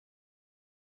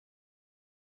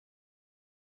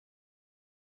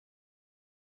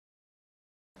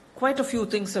Quite a few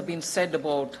things have been said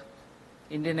about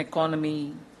Indian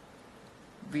economy.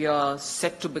 We are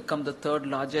set to become the third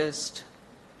largest.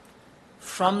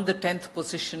 From the 10th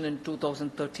position in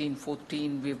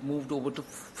 2013-14, we've moved over to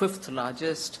fifth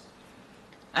largest.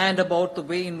 And about the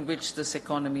way in which this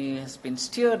economy has been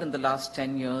steered in the last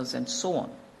 10 years and so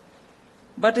on.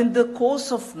 But in the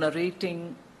course of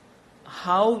narrating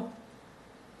how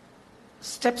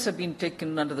steps have been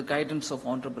taken under the guidance of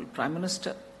Honorable Prime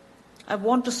Minister, I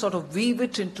want to sort of weave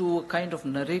it into a kind of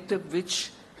narrative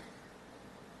which,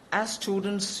 as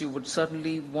students, you would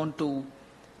certainly want to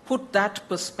put that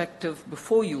perspective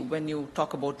before you when you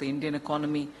talk about the Indian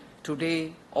economy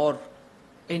today or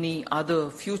any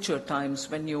other future times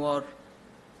when you are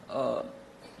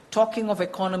talking of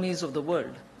economies of the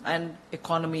world and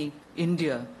economy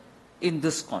India in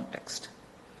this context.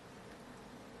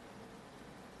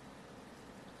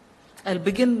 I'll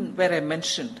begin where I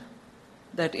mentioned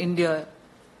that India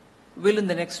will in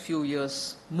the next few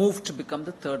years move to become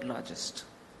the third largest.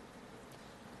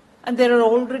 And there are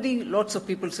already lots of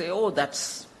people say, oh,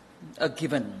 that's a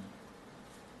given.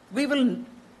 We will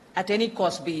at any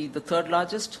cost be the third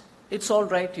largest. It's all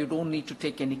right, you don't need to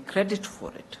take any credit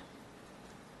for it.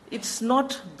 It's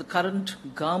not the current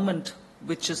government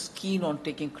which is keen on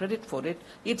taking credit for it.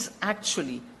 It's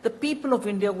actually the people of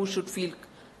India who should feel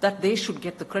that they should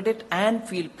get the credit and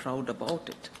feel proud about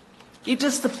it. It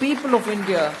is the people of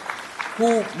India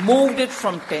who moved it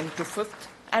from 10th to 5th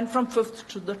and from 5th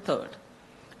to the 3rd.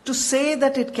 To say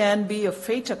that it can be a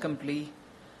fait accompli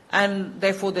and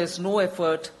therefore there's no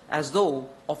effort as though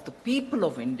of the people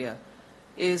of India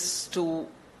is to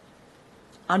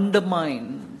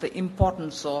undermine the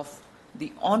importance of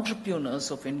the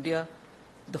entrepreneurs of India,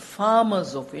 the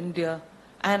farmers of India,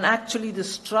 and actually the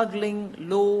struggling,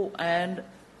 low and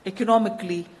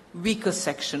economically weaker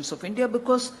sections of India,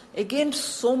 because against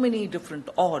so many different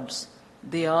odds,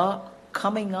 they are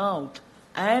coming out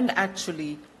and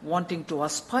actually wanting to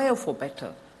aspire for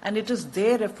better. And it is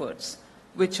their efforts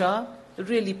which are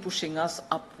really pushing us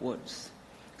upwards.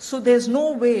 So there's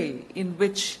no way in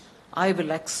which I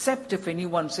will accept if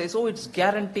anyone says, oh, it's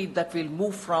guaranteed that we'll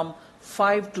move from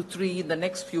 5 to 3 in the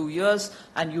next few years,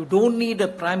 and you don't need a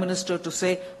prime minister to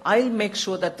say, I'll make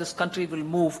sure that this country will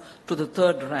move to the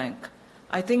 3rd rank.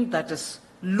 I think that is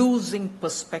losing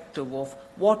perspective of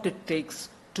what it takes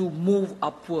to move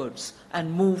upwards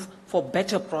and move for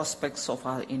better prospects of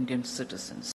our Indian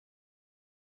citizens.